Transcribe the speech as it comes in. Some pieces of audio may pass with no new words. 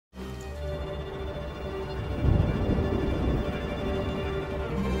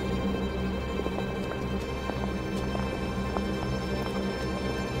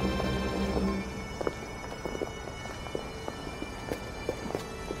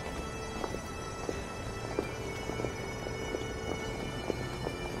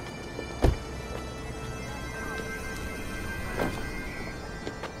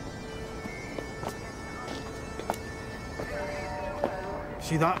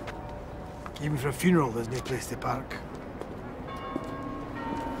See that? Even for a funeral, there's no place to park.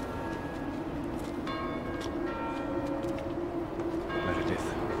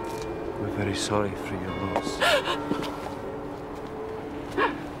 Meredith, we're very sorry for your loss.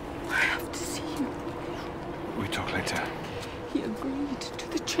 I have to see him. We talk later. He agreed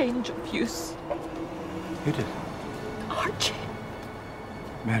to the change of use. Who did? Archie.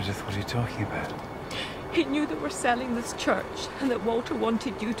 Meredith, what are you talking about? He knew they were selling this church and that Walter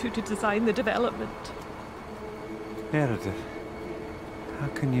wanted you two to design the development. Meredith, how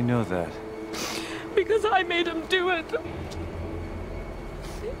can you know that? Because I made him do it.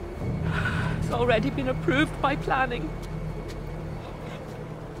 It's already been approved by planning.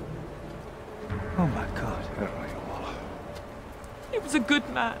 Oh my God. He was a good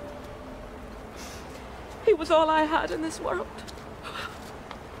man. He was all I had in this world.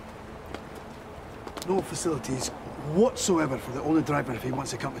 No facilities whatsoever for the only driver if he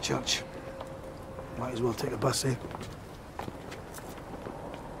wants to come to church. Might as well take a bus, eh?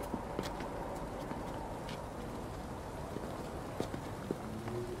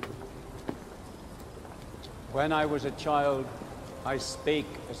 When I was a child, I spake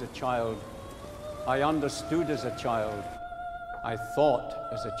as a child. I understood as a child. I thought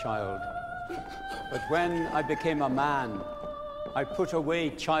as a child. But when I became a man, I put away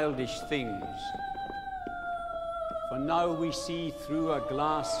childish things. For now we see through a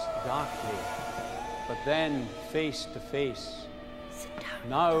glass darkly, but then face to face.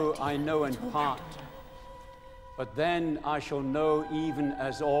 Now I know in part, but then I shall know even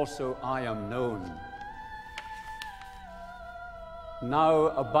as also I am known. Now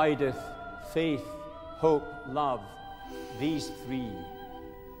abideth faith, hope, love, these three.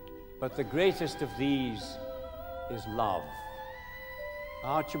 But the greatest of these is love.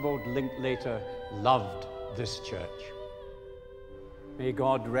 Archibald Linklater loved this church. May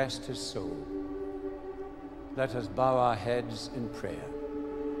God rest his soul. Let us bow our heads in prayer.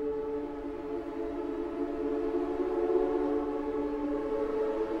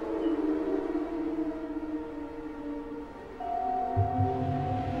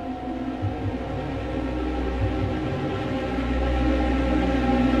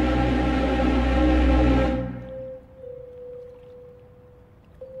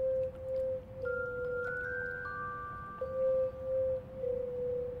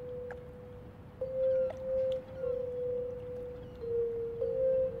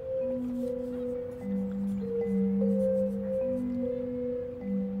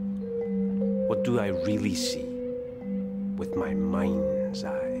 What do I really see with my mind's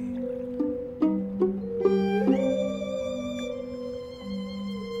eye?